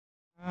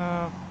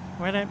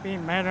would it be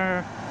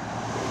better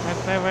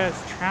if there was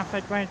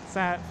traffic lights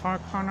at Four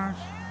Corners?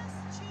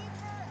 Gas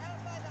cheaper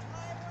out by the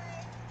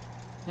highway?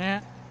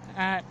 Yeah,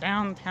 at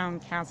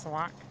downtown Castle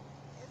Rock.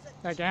 Is it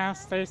The cheaper?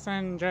 gas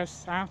station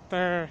just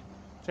after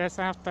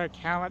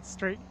Cowlett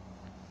Street.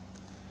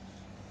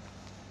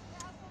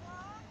 Castle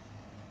Rock?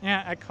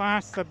 Yeah,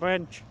 across the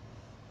bridge.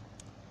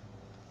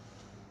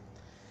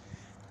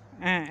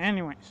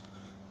 Anyways,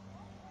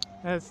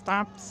 the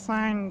stop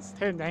sign's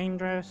too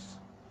dangerous.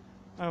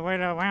 Or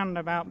would a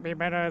roundabout be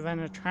better than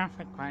a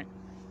traffic light?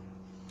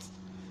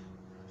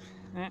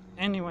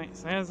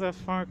 Anyways, there's a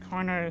Four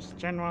Corners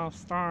General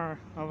Store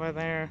over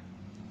there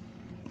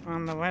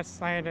on the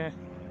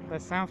the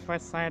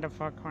southwest side of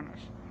Four Corners.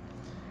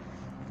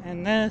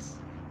 And this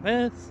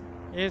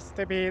used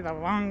to be the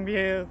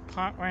Longview,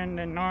 Portland,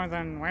 and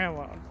Northern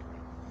Railroad.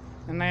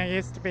 And there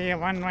used to be a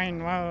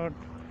one-lane road,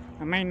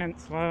 a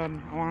maintenance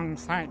road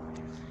alongside.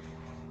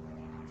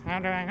 How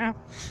do I know?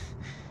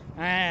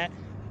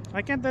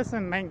 Look at this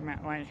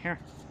embankment right here.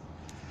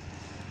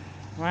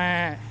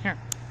 Right here.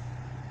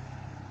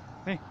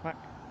 See, look.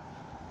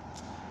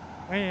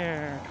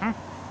 Weird, huh?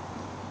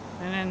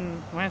 And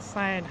then West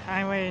Side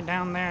Highway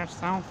down there,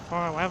 south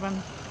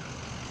 411.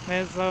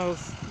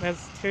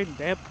 There's two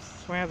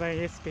dips where there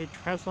used to be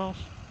trestles.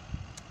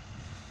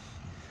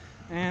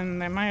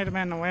 And there might have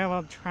been a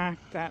railroad track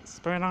that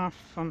split off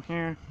from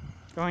here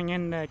going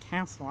into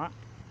Castle Rock.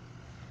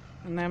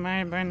 And there might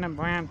have been a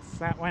branch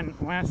that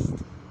went west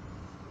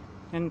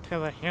into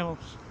the hills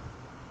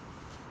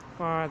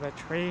for the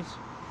trees.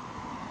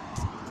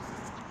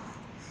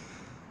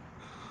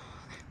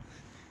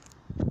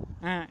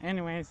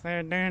 Anyways,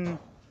 they're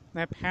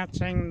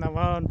patching the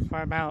road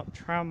for about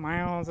 12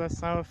 miles or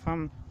so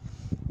from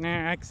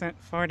near exit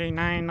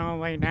 49 all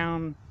the way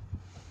down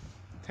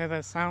to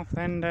the south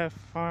end of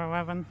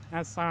 411,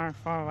 SR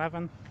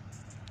 411.